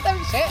will say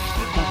some shit.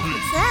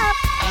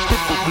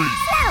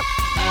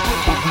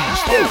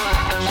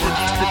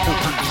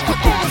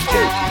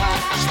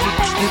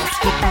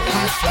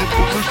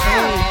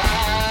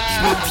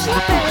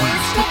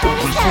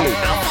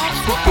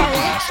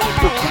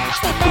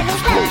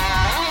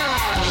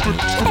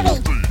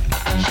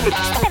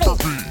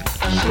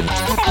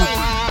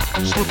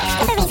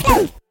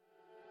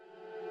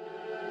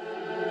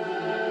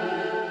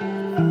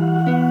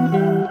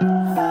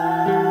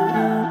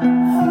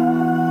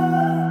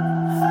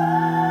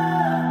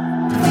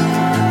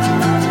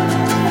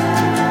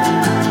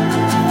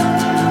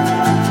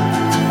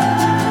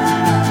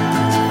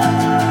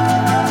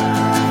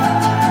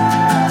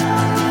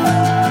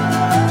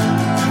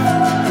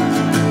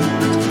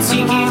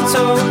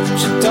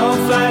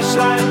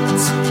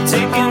 Flashlights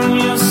taking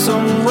you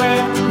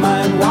somewhere,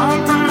 might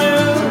want the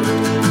mood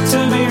to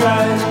be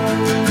right.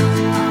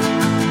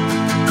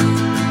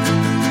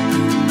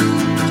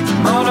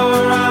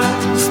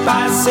 Motorized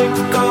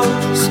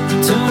bicycles,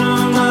 tune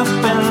them up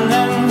and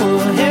then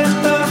we'll hit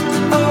the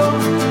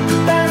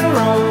open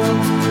road.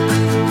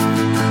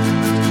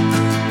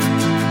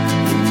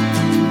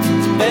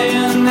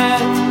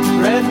 Bayonet,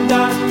 red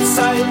dot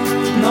sight,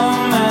 no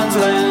man's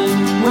land.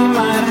 We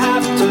might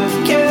have to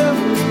kill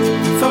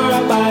for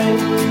a bite.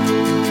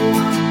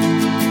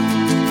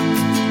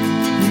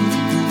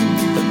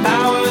 The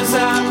power's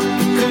out,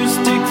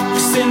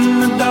 acoustics in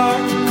the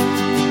dark.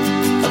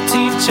 I'll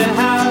teach you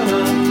how to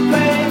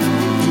play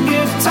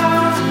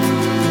guitar.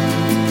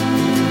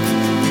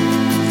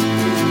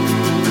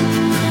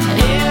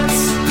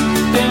 It's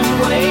been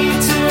way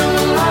too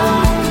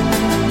long.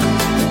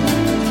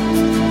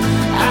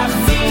 I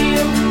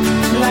feel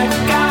like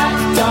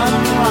I've done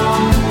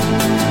wrong.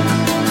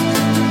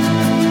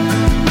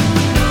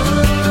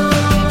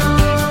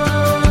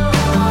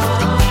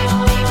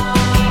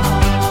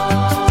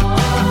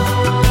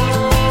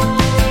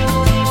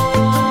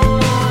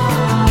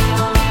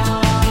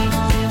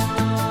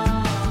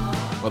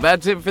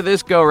 That's it for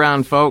this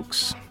go-round,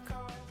 folks.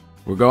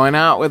 We're going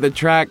out with a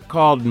track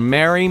called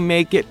Marry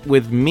Make It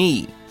With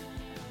Me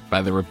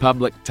by the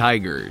Republic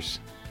Tigers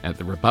at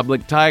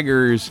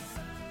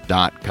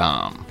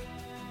therepublictigers.com.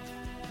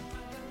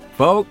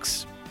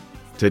 Folks,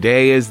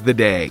 today is the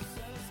day.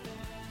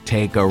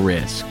 Take a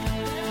risk.